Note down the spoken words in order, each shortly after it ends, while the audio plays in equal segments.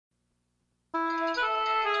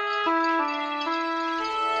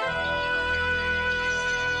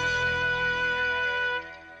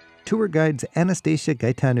Tour guides Anastasia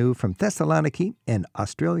Gaitanou from Thessaloniki and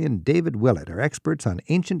Australian David Willett are experts on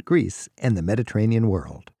ancient Greece and the Mediterranean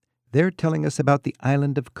world. They're telling us about the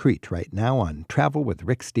island of Crete right now on Travel with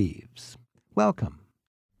Rick Steves. Welcome.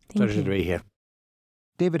 Pleasure to be here.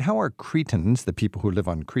 David, how are Cretans, the people who live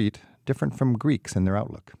on Crete, different from Greeks in their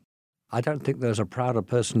outlook? I don't think there's a prouder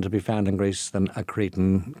person to be found in Greece than a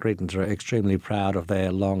Cretan. Cretans are extremely proud of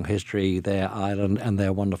their long history, their island, and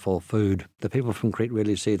their wonderful food. The people from Crete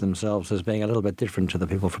really see themselves as being a little bit different to the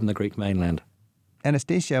people from the Greek mainland.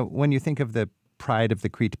 Anastasia, when you think of the pride of the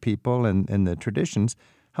Crete people and the traditions,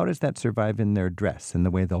 how does that survive in their dress and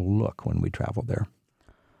the way they'll look when we travel there?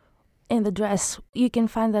 In the dress, you can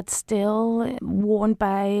find that still worn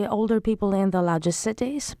by older people in the larger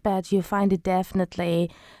cities, but you find it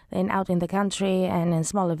definitely out in the country and in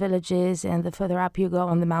smaller villages, and the further up you go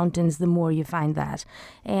on the mountains, the more you find that.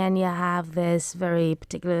 And you have this very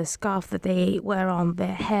particular scarf that they wear on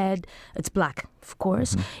their head. It's black, of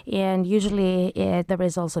course, and usually there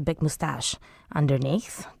is also a big mustache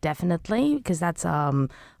underneath, definitely, because that's a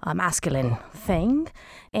masculine thing.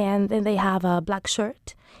 And then they have a black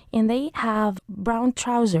shirt. And they have brown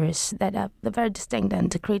trousers that are very distinct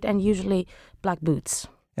and Crete, and usually black boots.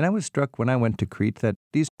 And I was struck when I went to Crete that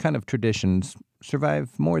these kind of traditions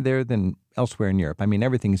survive more there than elsewhere in Europe. I mean,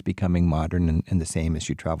 everything's becoming modern and the same as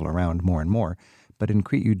you travel around more and more. But in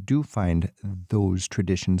Crete, you do find those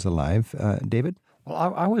traditions alive. David?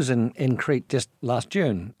 Well, I was in Crete just last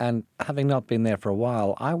June, and having not been there for a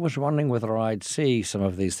while, I was wondering whether I'd see some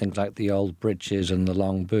of these things like the old breeches and the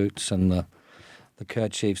long boots and the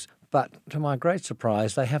kerchiefs, but to my great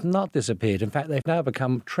surprise, they have not disappeared. In fact, they've now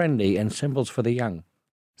become trendy and symbols for the young.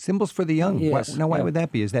 Symbols for the young? Yes. Why would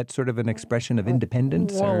that be? Is that sort of an expression of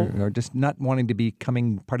independence or just not wanting to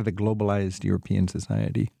becoming part of the globalized European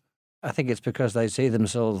society? I think it's because they see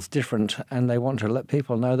themselves different and they want to let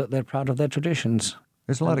people know that they're proud of their traditions.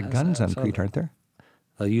 There's a lot of guns on Crete, aren't there?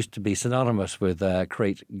 They used to be synonymous with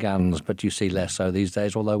Crete guns, but you see less so these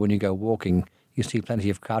days, although when you go walking, you see plenty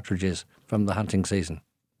of cartridges from the hunting season.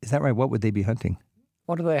 Is that right? What would they be hunting?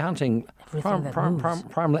 What are they hunting?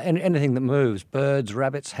 Primarily anything that moves. Birds,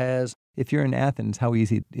 rabbits, hares. If you're in Athens, how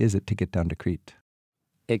easy is it to get down to Crete?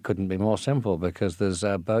 It couldn't be more simple because there's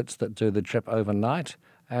boats that do the trip overnight,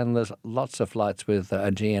 and there's lots of flights with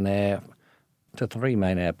Aegean Air to three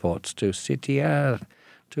main airports, to Sitia,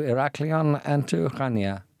 to Heraklion, and to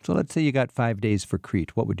Chania. So let's say you got 5 days for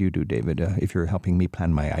Crete. What would you do, David, if you're helping me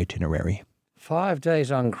plan my itinerary? 5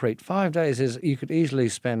 days on Crete. 5 days is, you could easily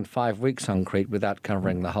spend 5 weeks on Crete without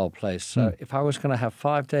covering the whole place. So if I was going to have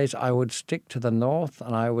 5 days, I would stick to the north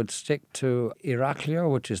and I would stick to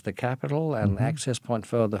Iraklio, which is the capital and access point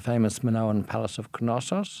for the famous Minoan Palace of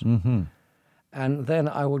Knossos. And then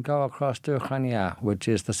I would go across to Chania, which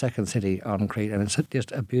is the second city on Crete. And it's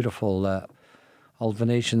just a beautiful old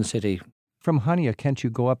Venetian city. From Chania, can't you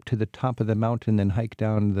go up to the top of the mountain and hike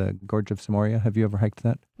down the Gorge of Samoria? Have you ever hiked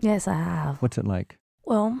that? Yes, I have. What's it like?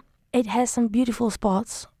 Well, it has some beautiful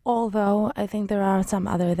spots, although I think there are some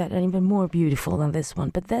other that are even more beautiful than this one.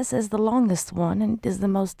 But this is the longest one and is the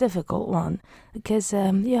most difficult one because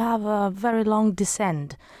you have a very long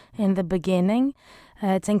descent in the beginning.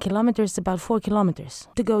 10 kilometers, about 4 kilometers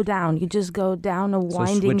to go down. You just go down a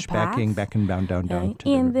winding path. So back and down.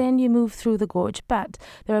 And then you move through the gorge. But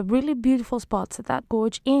there are really beautiful spots at that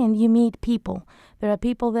gorge, and you meet people. There are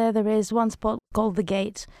people there. There is one spot called the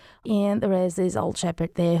Gate, and there is this old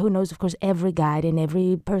shepherd there who knows, of course, every guide and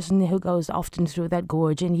every person who goes often through that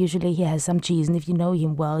gorge. And usually he has some cheese, and if you know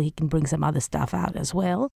him well, he can bring some other stuff out as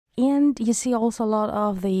well. And you see also a lot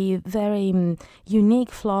of the very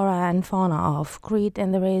unique flora and fauna of Crete.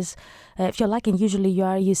 And there is, if you're lucky, and usually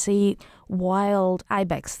you see wild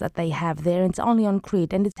ibex that they have there. It's only on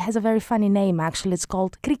Crete. And it has a very funny name, actually. It's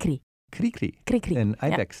called Krikri. Krikri. And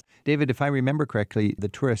ibex. Yeah. David, if I remember correctly, the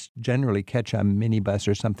tourists generally catch a minibus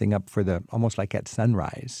or something up for almost like at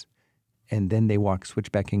sunrise. And then they walk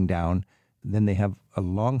switchbacking down. Then they have a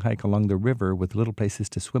long hike along the river with little places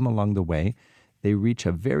to swim along the way. They reach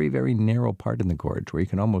a very, very narrow part in the gorge where you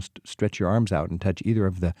can almost stretch your arms out and touch either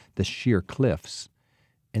of the sheer cliffs.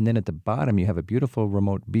 And then at the bottom, you have a beautiful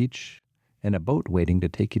remote beach and a boat waiting to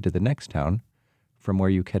take you to the next town from where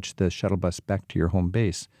you catch the shuttle bus back to your home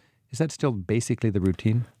base. Is that still basically the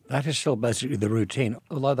routine? That is still basically the routine,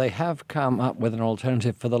 although they have come up with an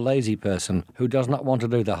alternative for the lazy person who does not want to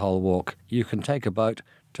do the whole walk. You can take a boat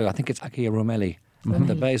to, I think it's Akia Rumeli, at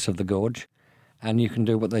the base of the gorge. And you can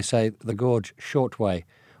do what they say, the gorge short way,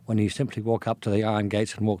 when you simply walk up to the iron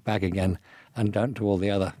gates and walk back again. and don't do all the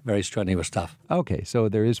other very strenuous stuff. Okay, so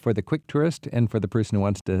there is for the quick tourist and for the person who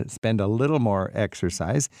wants to spend a little more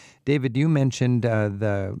exercise. David, you mentioned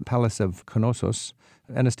the Palace of Knossos.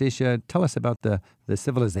 Anastasia, tell us about the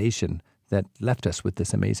civilization that left us with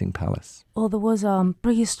this amazing palace. Well, there was a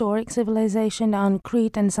prehistoric civilization on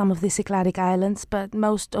Crete and some of the Cycladic islands, but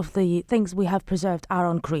most of the things we have preserved are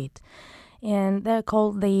on Crete. And they're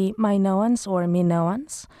called the Minoans or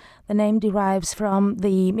Minoans. The name derives from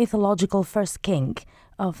the mythological first king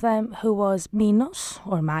of them, who was Minos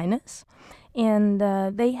or Minos. And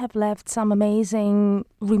they have left some amazing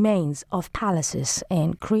remains of palaces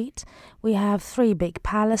in Crete. We have 3 big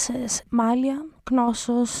palaces: Malia,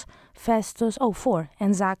 Knossos, Festus, 4,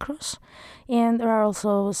 and Zakros. And there are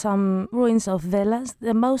also some ruins of villas.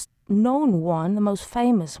 The most known one, the most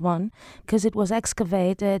famous one, because it was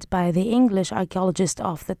excavated by the English archaeologist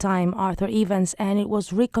of the time, Arthur Evans, and it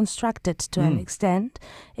was reconstructed to an extent,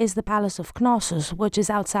 is the Palace of Knossos, which is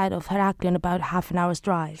outside of Heraklion, about half an hour's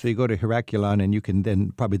drive. So you go to Heraklion and you can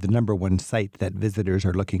then, probably the number one site that visitors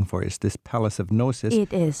are looking for is this Palace of Knossos.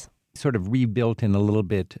 It is. Sort of rebuilt in a little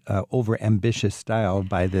bit over-ambitious style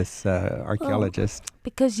by this archaeologist.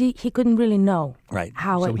 Because he couldn't really know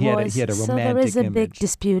how so it was. He had a romantic so there is a image. big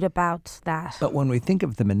dispute about that. But when we think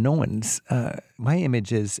of the Minoans, my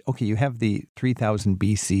image is, okay, you have the 3000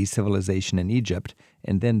 BC civilization in Egypt,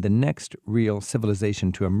 and then the next real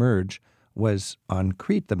civilization to emerge was on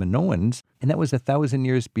Crete, the Minoans, and that was 1,000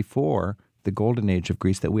 years before the golden age of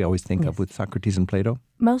Greece that we always think of with Socrates and Plato.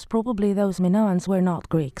 Most probably those Minoans were not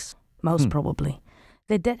Greeks. Most probably.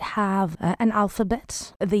 They did have an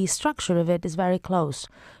alphabet. The structure of it is very close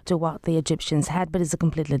to what the Egyptians had, but it's a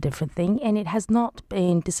completely different thing. And it has not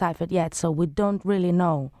been deciphered yet, so we don't really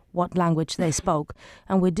know what language they spoke.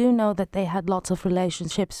 And we do know that they had lots of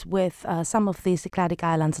relationships with some of the Cycladic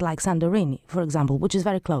islands, like Santorini, for example, which is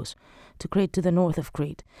very close to Crete, to the north of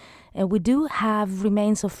Crete. And we do have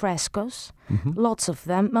remains of frescoes, lots of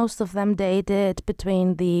them. Most of them dated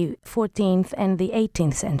between the 14th and the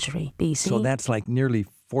 18th century BC. So that's like nearly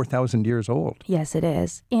 4,000 years old. Yes, it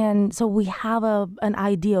is. And so we have an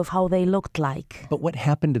idea of how they looked like. But what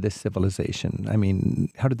happened to this civilization? I mean,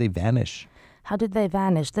 how did they vanish? How did they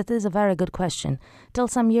vanish? That is a very good question. Till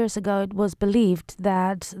some years ago, it was believed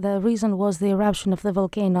that the reason was the eruption of the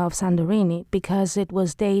volcano of Santorini, because it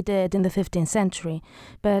was dated in the 15th century.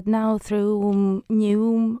 But now, through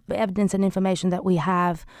new evidence and information that we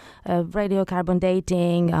have, radiocarbon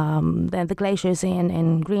dating, then the glaciers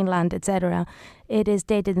in Greenland, etc., it is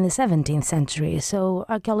dated in the 17th century. So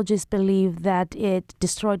archaeologists believe that it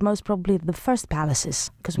destroyed most probably the first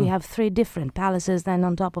palaces, because we have 3 different palaces then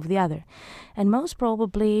on top of the other. And most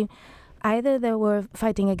probably either they were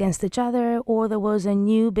fighting against each other, or there was a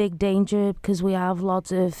new big danger, because we have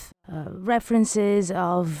lots of references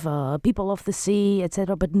of people of the sea,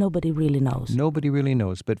 etc., but nobody really knows. Nobody really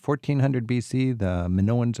knows. But 1400 BC, the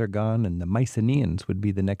Minoans are gone, and the Mycenaeans would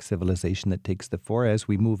be the next civilization that takes the fore as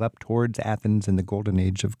we move up towards Athens and the golden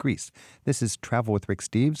age of Greece. This is Travel with Rick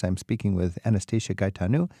Steves. I'm speaking with Anastasia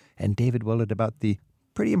Gaitanou and David Willett about the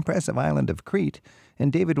pretty impressive island of Crete.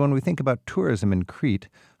 And David, when we think about tourism in Crete,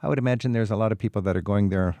 I would imagine there's a lot of people that are going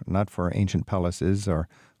there not for ancient palaces or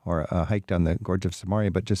a hike down the Gorge of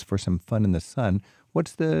Samaria, but just for some fun in the sun.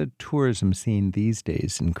 What's the tourism scene these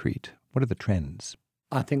days in Crete? What are the trends?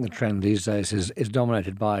 I think the trend these days is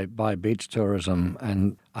dominated by beach tourism.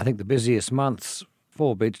 And I think the busiest months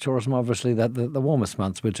for beach tourism, obviously, the warmest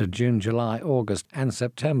months, which are June, July, August, and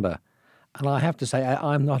September. And I have to say,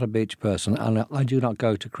 I'm not a beach person, and I do not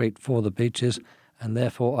go to Crete for the beaches, and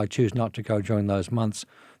therefore I choose not to go during those months.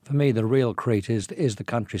 For me, the real Crete is the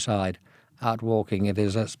countryside. Out walking, it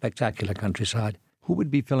is a spectacular countryside. Who would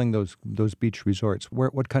be filling those beach resorts?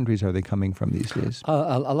 What countries are they coming from these days?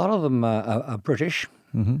 A lot of them are British,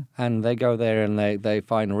 and they go there and they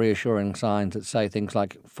find reassuring signs that say things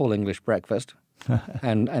like full English breakfast,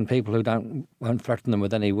 and people who won't threaten them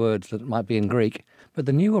with any words that might be in Greek. But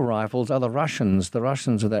the new arrivals are the Russians. The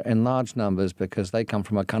Russians are there in large numbers because they come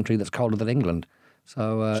from a country that's colder than England.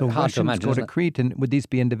 So hard Russians to imagine, go to Crete, and would these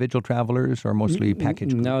be individual travelers or mostly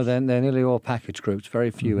package groups? No, they're nearly all package groups. Very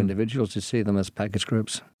few individuals. You see them as package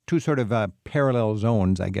groups. 2 sort of parallel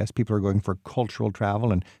zones, I guess. People are going for cultural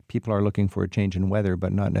travel, and people are looking for a change in weather,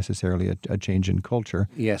 but not necessarily a change in culture.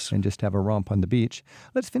 Yes. And just have a romp on the beach.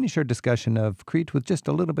 Let's finish our discussion of Crete with just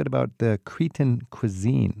a little bit about the Cretan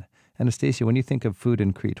cuisine. Anastasia, when you think of food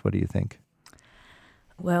in Crete, what do you think?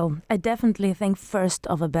 Well, I definitely think first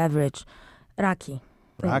of a beverage, raki.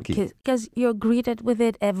 Raki. Because you're greeted with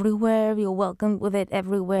it everywhere, you're welcomed with it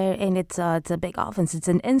everywhere, and it's a big offense. It's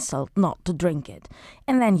an insult not to drink it.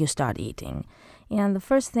 And then you start eating. And the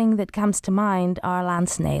first thing that comes to mind are land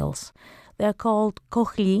snails. They're called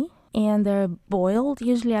kochli, and they're boiled.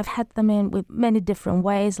 Usually I've had them in with many different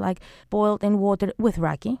ways, like boiled in water with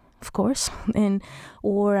raki, of course,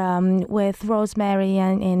 or with rosemary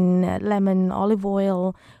and in lemon, olive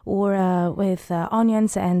oil, or with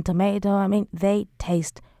onions and tomato. I mean, they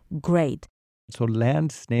taste great. So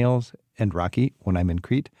land snails and raki when I'm in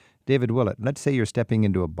Crete. David Willett, let's say you're stepping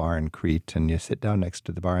into a bar in Crete and you sit down next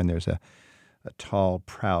to the bar and there's a tall,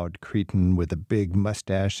 proud Cretan with a big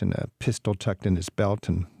mustache and a pistol tucked in his belt,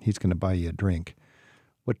 and he's going to buy you a drink.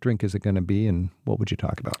 What drink is it going to be, and what would you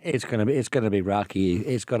talk about? It's going to be raki.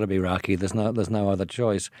 It's got to be raki. There's no other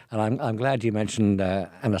choice. And I'm glad you mentioned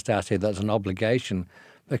Anastasia. That's an obligation,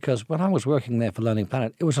 because when I was working there for Learning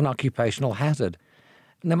Planet, it was an occupational hazard.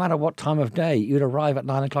 No matter what time of day, you'd arrive at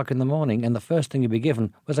 9 o'clock in the morning, and the first thing you'd be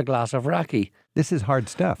given was a glass of raki. This is hard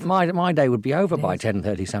stuff. My day would be over by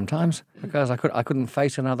 10:30 sometimes, because I couldn't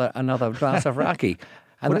face another glass of raki,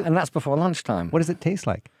 and that's before lunchtime. What does it taste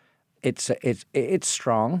like? It's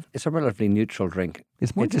strong. It's a relatively neutral drink.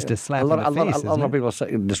 It's more just a slap in the face, A lot of people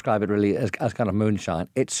describe it really as kind of moonshine.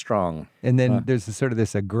 It's strong. And then there's sort of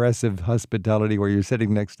this aggressive hospitality where you're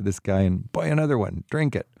sitting next to this guy and, buy another one,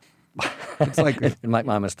 drink it. It's like it make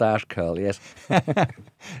my moustache curl, yes.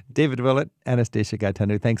 David Willett, Anastasia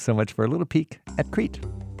Gaitanou, thanks so much for a little peek at Crete.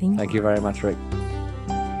 Thank you very much, Rick.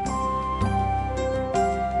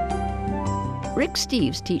 Rick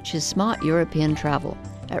Steves teaches smart European travel.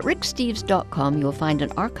 At ricksteves.com, you'll find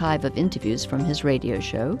an archive of interviews from his radio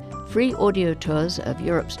show, free audio tours of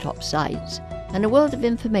Europe's top sites, and a world of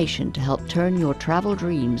information to help turn your travel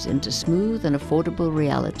dreams into smooth and affordable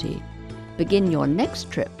reality. Begin your next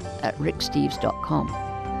trip at ricksteves.com.